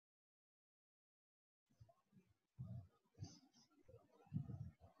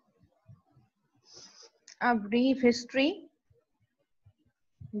a brief history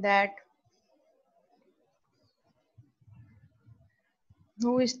that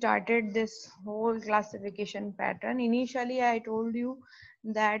who started this whole classification pattern. Initially, I told you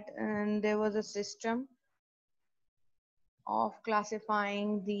that there was a system of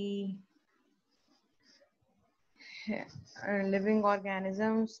classifying the living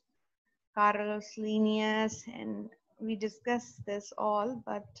organisms, Carlos Linnaeus, and we discussed this all,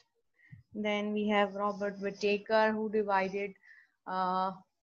 but then we have Robert Whittaker who divided uh,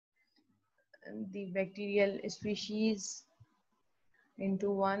 the bacterial species into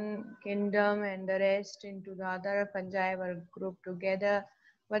one kingdom and the rest into the other. Fungi were grouped together,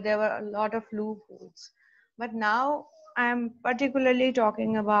 but there were a lot of loopholes. But now I'm particularly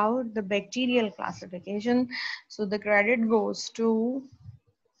talking about the bacterial classification. So the credit goes to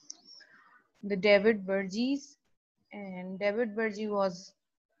the David Bergey, and David Bergey was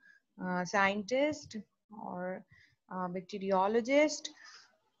a scientist or a bacteriologist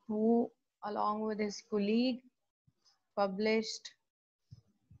who, along with his colleague, published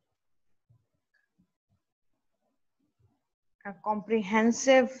a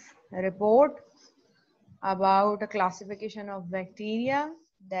comprehensive report about a classification of bacteria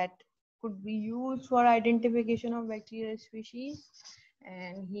that could be used for identification of bacterial species,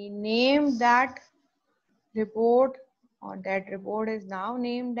 and he named that report, or that report is now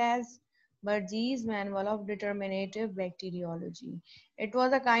named as Bergey's Manual of Determinative Bacteriology. It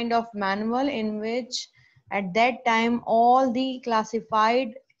was a kind of manual in which at that time all the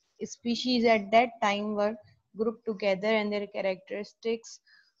classified species at that time were grouped together and their characteristics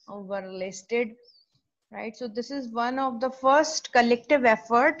were listed, right? So this is one of the first collective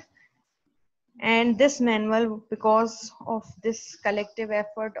effort, and this manual, because of this collective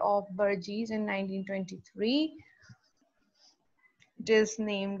effort of Bergey's in 1923, it is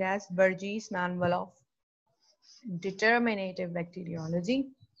named as Bergey's Manual of Determinative Bacteriology.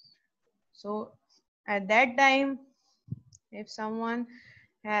 So at that time, if someone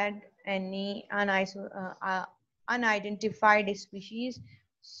had any unidentified species,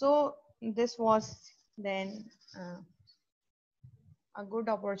 so this was then a good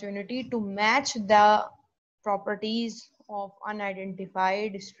opportunity to match the properties of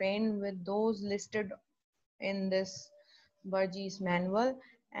unidentified strain with those listed in this Bergey's manual,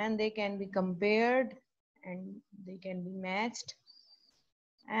 and they can be compared and they can be matched,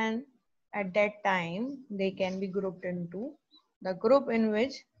 and at that time they can be grouped into the group in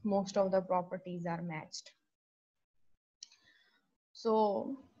which most of the properties are matched.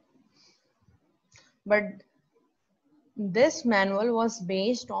 So, but this manual was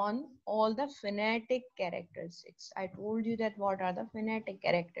based on all the phonetic characteristics. I told you that what are the phonetic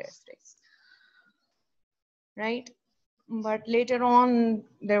characteristics, right? But later on,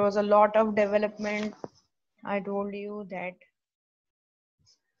 there was a lot of development. I told you that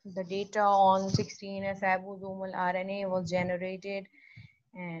the data on 16S ribosomal RNA was generated,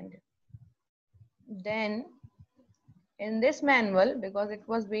 and then in this manual, because it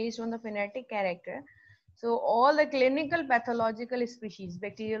was based on the phonetic character, so all the clinical pathological species,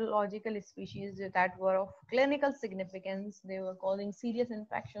 bacteriological species that were of clinical significance, they were causing serious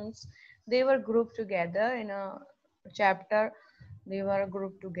infections, they were grouped together in a chapter, they were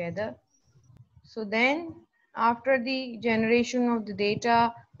grouped together. So then after the generation of the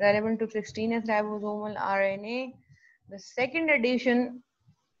data relevant to 16S ribosomal RNA, the second edition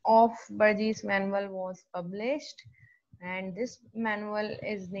of Bergey's manual was published, and this manual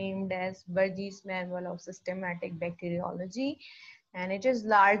is named as Bergey's Manual of Systematic Bacteriology, and it is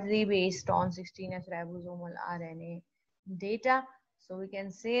largely based on 16S ribosomal RNA data. So we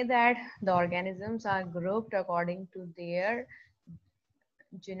can say that the organisms are grouped according to their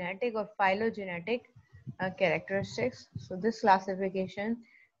genetic or phylogenetic characteristics. So this classification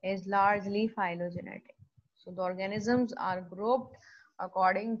is largely phylogenetic. So the organisms are grouped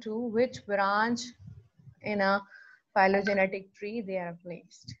according to which branch in a phylogenetic tree they are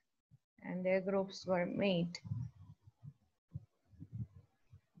placed, and their groups were made.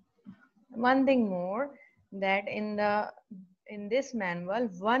 One thing more, that in this manual,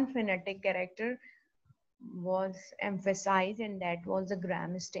 one phonetic character was emphasized, and that was the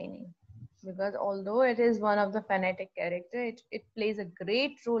gram staining, because although it is one of the phonetic character, it plays a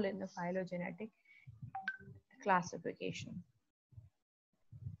great role in the phylogenetic classification.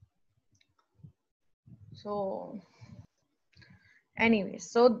 So anyway,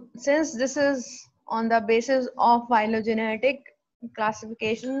 so since this is on the basis of phylogenetic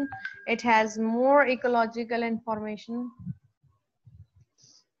classification, it has more ecological information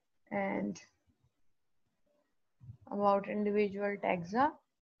and about individual taxa,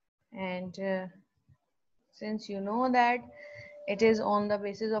 and since you know that it is on the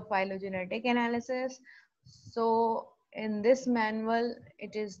basis of phylogenetic analysis. So in this manual,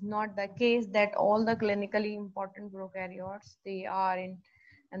 it is not the case that all the clinically important prokaryotes, they are in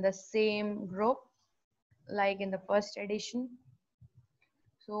the same group like in the first edition.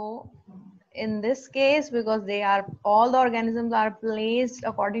 So in this case, because they are all the organisms are placed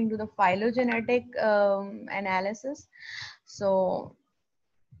according to the phylogenetic analysis, so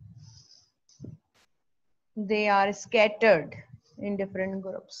they are scattered in different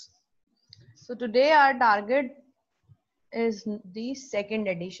groups. So today our target is the second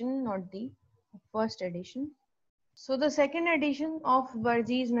edition, not the first edition. So the second edition of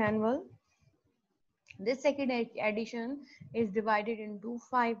Bergey's manual, this second edition is divided into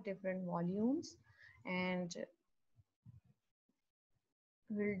 5 different volumes, and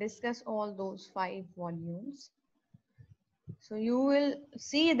we'll discuss all those 5 volumes. So you will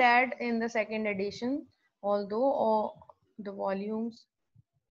see that in the second edition, although all the volumes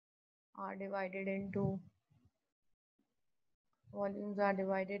are divided into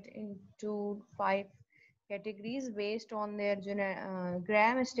 5 categories based on their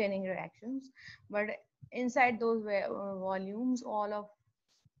gram staining reactions, but inside those volumes, all of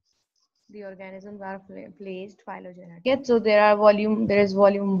the organisms are placed phylogenetic. So there is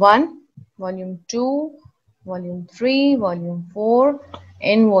volume 1, volume 2, volume 3, volume 4,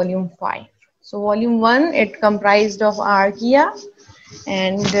 and volume 5. So volume 1, it comprised of archaea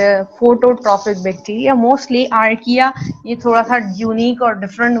and phototrophic bacteria. Mostly archaea ये थोड़ा सा unique और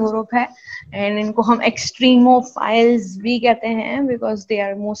different group है, and इनको हम extremophiles भी कहते हैं because they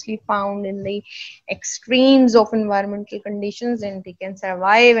are mostly found in the extremes of environmental conditions and they can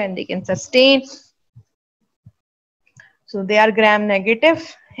survive and they can sustain. So they are gram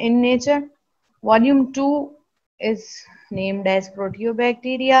negative in nature. Volume 2 is named as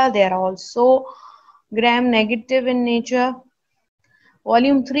proteobacteria. They are also gram negative in nature.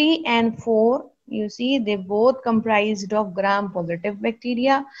 Volume 3 and 4, you see, they both comprised of gram-positive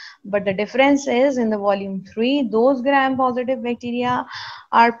bacteria, but the difference is in the volume 3, those gram-positive bacteria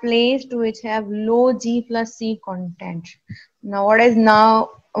are placed which have low G plus C content. Now,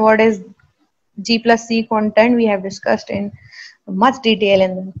 what is G plus C content? We have discussed in much detail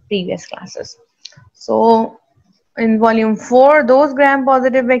in the previous classes. So, in volume 4, those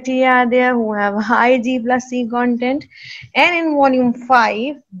gram-positive bacteria are there who have high G plus C content, and in volume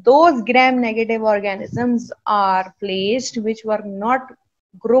 5, those gram-negative organisms are placed which were not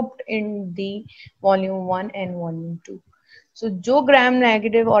grouped in the volume 1 and volume 2. So, जो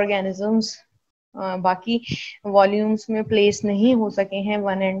gram-negative organisms बाकी volumes में place नहीं हो सके हैं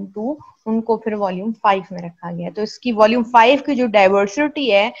 1 and 2, उनको फिर volume 5 में रखा गया. तो इसकी वॉल्यूम 5 की जो डाइवर्सिटी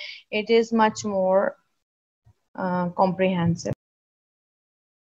है, it is much more comprehensive.